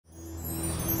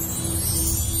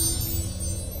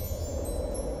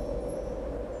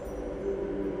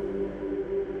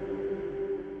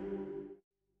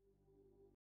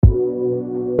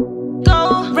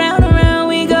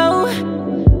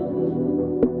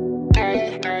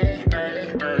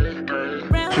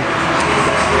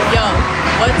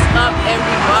up,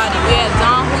 everybody? We at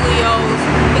Don Julio's.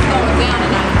 It's going down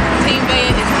tonight. Team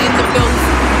Neveah is in the building.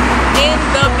 In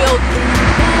the building.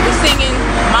 We're singing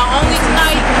My Only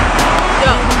Tonight.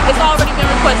 Yo, it's already been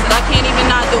requested. I can't even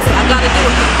not do it. I gotta do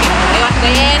it for the people.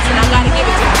 They asked and I gotta give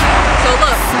it to them. So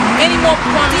look, many more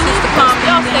performances to come.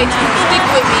 Y'all stay tuned. Stick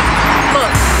with me. Look,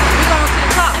 we're going to the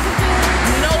top.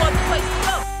 You know what the place to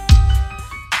go.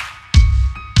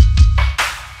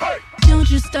 Don't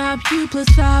you stop, you plus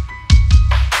stop.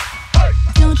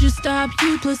 Don't you stop,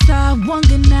 you plus stop. One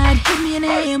good night, hit me an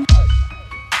AM.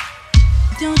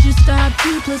 Don't you stop,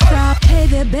 you plus stop. Hey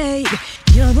there, babe.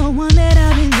 You're the one that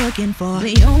I've been looking for.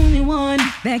 The only one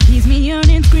that keeps me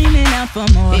yearning, screaming out for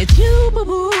more. It's you,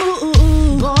 boo-boo.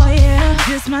 Boy, yeah,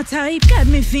 just my type. Got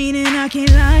me feeling, I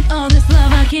can't lie. All this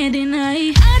love I can't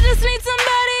deny. I just need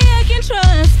somebody I can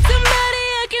trust. Somebody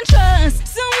I can trust.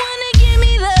 Someone to give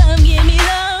me love, give me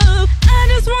love. I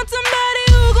just want somebody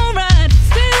who gon' ride.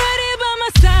 Stay right here by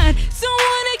my side.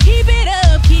 Someone to keep it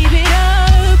up, keep it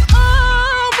up.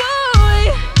 Oh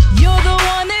boy, you're the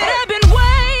one that I've been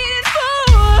waiting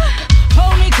for.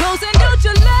 Hold me close and don't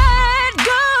you let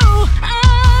go.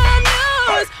 I'm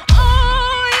yours,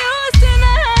 all yours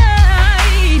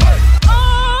tonight.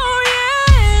 Oh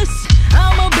yes,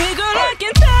 I'm a big girl, I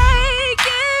can take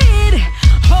it.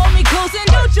 Hold me close and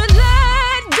don't you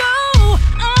let go.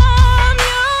 I'm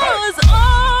yours,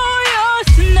 all yours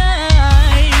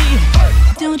tonight.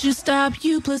 Don't you stop,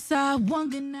 you plus I, one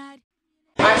good night.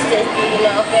 Our sister, you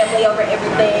know, family over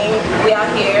everything. We out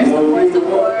here,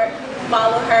 support.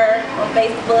 Follow her on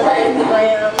Facebook,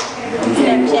 Instagram,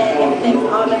 Snapchat, everything's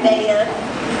all Neveah.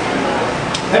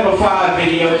 Number 5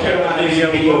 video, check out this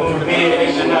video from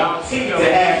International to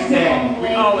hashtag. We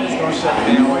always gonna shut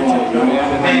it down. Wait till you go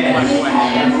there.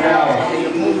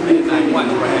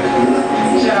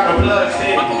 Shout out to Blood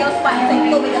City. Walk in your spot,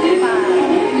 take moving up to 5.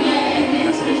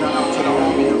 Shout out to the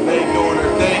homie Neveah doing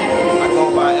her thing. I go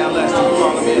by LS, you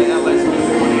follow me at LS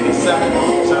Music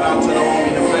 187. Shout out to the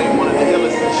homie Neveah, one of the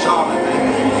illest in Charlotte, man.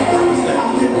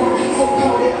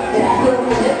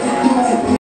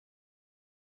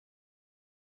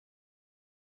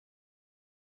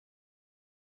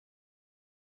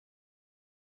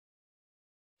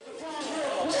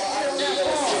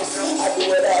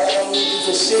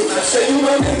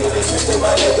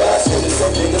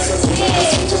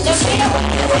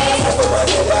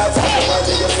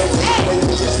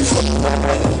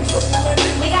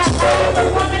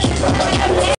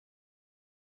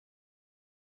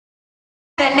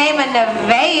 The name of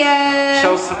Neveah.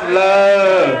 Show some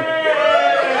love.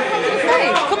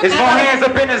 There's more hands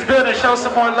up in this building. Show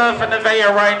some more love for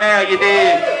Neveah right now. You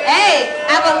did. Hey,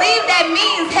 I believe that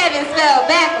means heaven spelled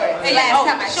backwards. Hey, Last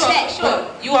time I checked. Sure.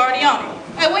 You already on it.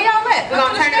 Hey, where y'all at? We're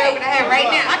gonna turn it over to her right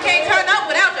now. I can't turn up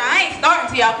without y'all. I ain't starting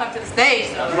till y'all come to the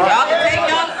stage. So y'all can take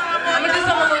y'all time. I'm gonna do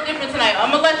something a little different tonight. I'm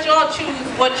gonna let y'all choose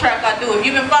what track I do. If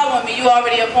you've been following me, you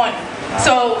already appointed.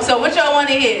 So what y'all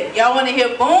want to hear? Y'all want to hear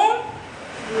boom?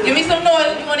 Give me some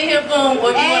noise if you want to hear boom,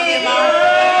 or if you want to hear my own.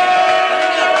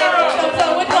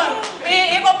 So which one?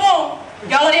 Here go boom.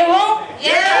 Y'all want to hear boom?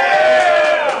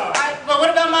 Yeah. Alright, but what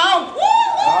about my own?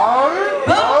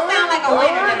 Boom sound like a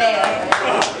winner today.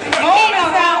 Boom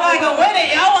sound like a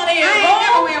winner. Y'all want to hear I boom? ain't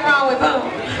never went wrong with boom.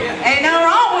 Ain't nothing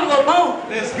wrong with a boom.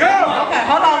 Let's go. Okay,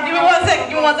 hold on. Give me 1 second.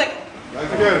 Give me 1 second.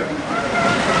 Let's get it.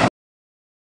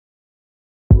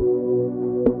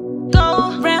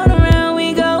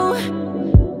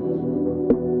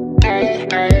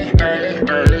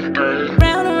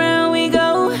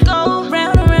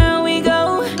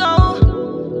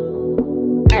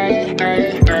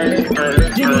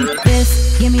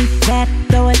 Give me that,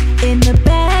 throw it in the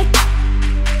bag.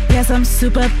 Yes, I'm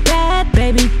super bad,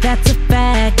 baby, that's a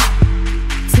fact.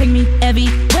 Take me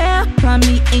everywhere, find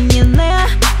me in your lair.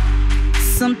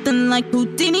 Something like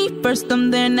Houdini, first I'm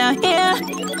there, now here.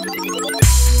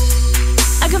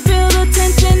 I can feel the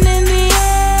tension in the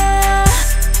air.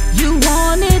 You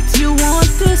want it, you want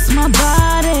this, my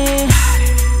body.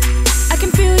 I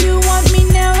can feel you want me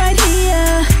now right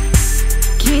here.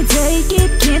 Can't take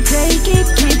it, can't take it,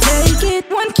 can't take it.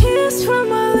 One kiss from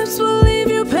my lips will leave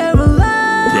you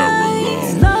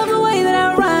paralyzed. Love the way that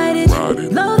I ride it,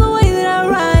 love the way that I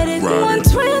ride it. One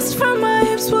twist from my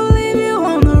hips will leave you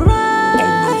on the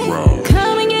ride.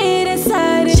 Come and get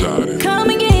inside it, come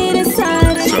and get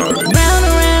inside it. Round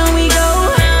and round we go,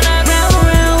 round and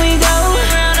round we go,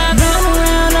 round and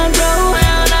round I go,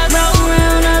 round and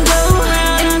round I go,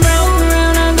 and round and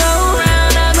round I go,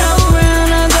 round and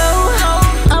round I go.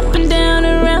 Up and down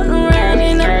and round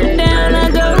and up and down I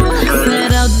go.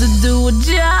 Set out to do a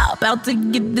job, out to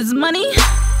get this money.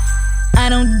 I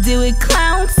don't do it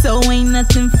clown, so ain't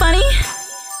nothing funny.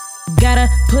 gotta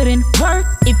put in work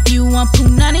if you want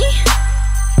punani.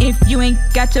 If you ain't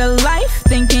got your life,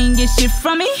 then can't get shit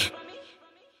from me.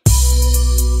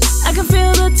 I can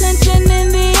feel the tension in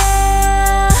the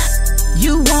air.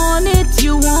 You want it,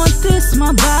 you want this,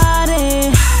 my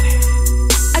body.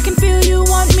 I can feel you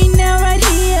want me now right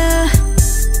here.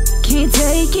 Can't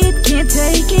take it, can't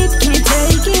take it, can't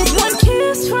take it. One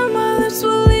kiss from my lips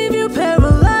will leave you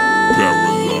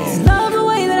paralyzed. Love the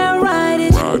way that I ride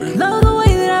it, love the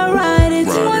way that I ride it.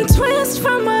 One twist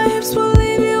from my hips will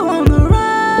leave you on the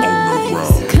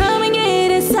rise. Come and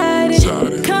get inside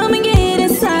it, come and get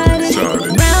inside it. Round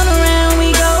and round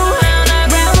we go, round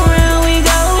and round we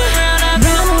go, round and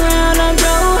round I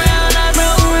go, round and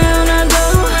round I go,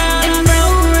 and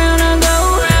round and round I go,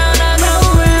 round and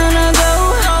round I go,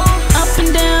 up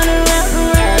and down and round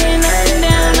and up and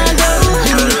down I go.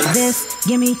 Give me this,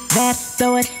 give me that,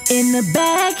 throw it in the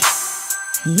bag.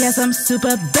 Yes, I'm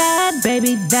super bad,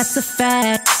 baby, that's a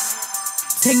fact.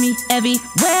 Take me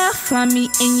everywhere, fly me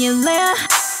in your lair.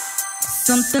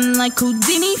 Something like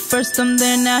Houdini, first I'm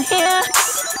there, now here.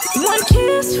 One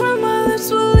kiss from my lips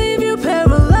will leave you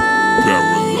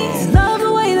paralyzed. Love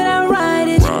the way that I ride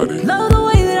it, love the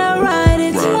way that I ride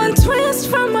it. One twist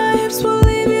from my hips will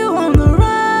leave you on the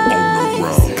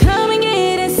rise. Come and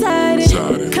get inside it,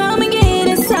 come and get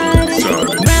inside it. Round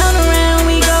and round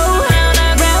we go, round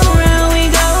and round we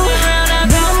go, round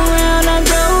and round I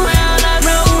go, round and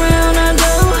round I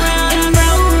go, and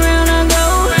round and round I go,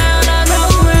 round and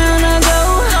round I go,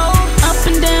 up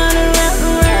and down and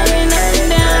round and up and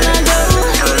down I go.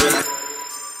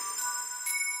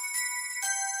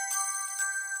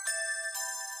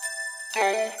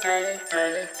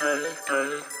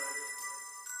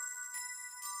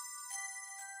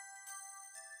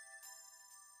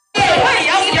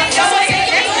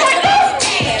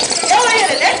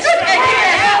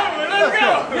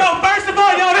 Yo, first of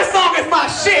all, yo, this song is my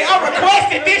shit. I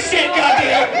requested this shit,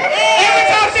 goddamn. Every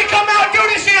time she come out and do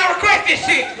this shit, I request this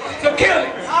shit. So kill it.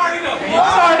 I already know.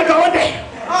 Sorry to go in there.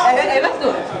 Hey, let's do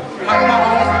it.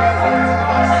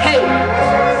 Hey.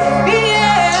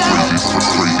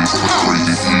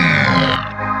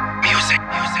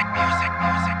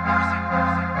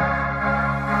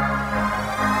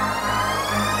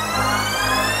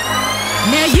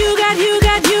 Now you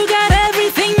got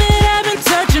everything that I've been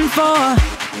searching for.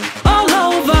 All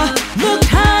over, looked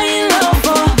high and low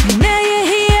for. Now you're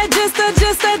here,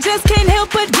 I just can't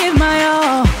help but give my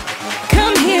all.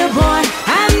 Come here, boy,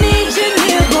 I need you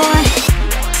here, boy.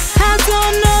 I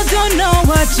don't know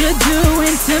what you're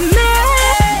doing to me.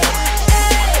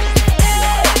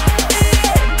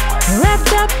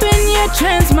 Wrapped up in your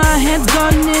trance, my head's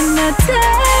gone in a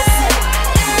day.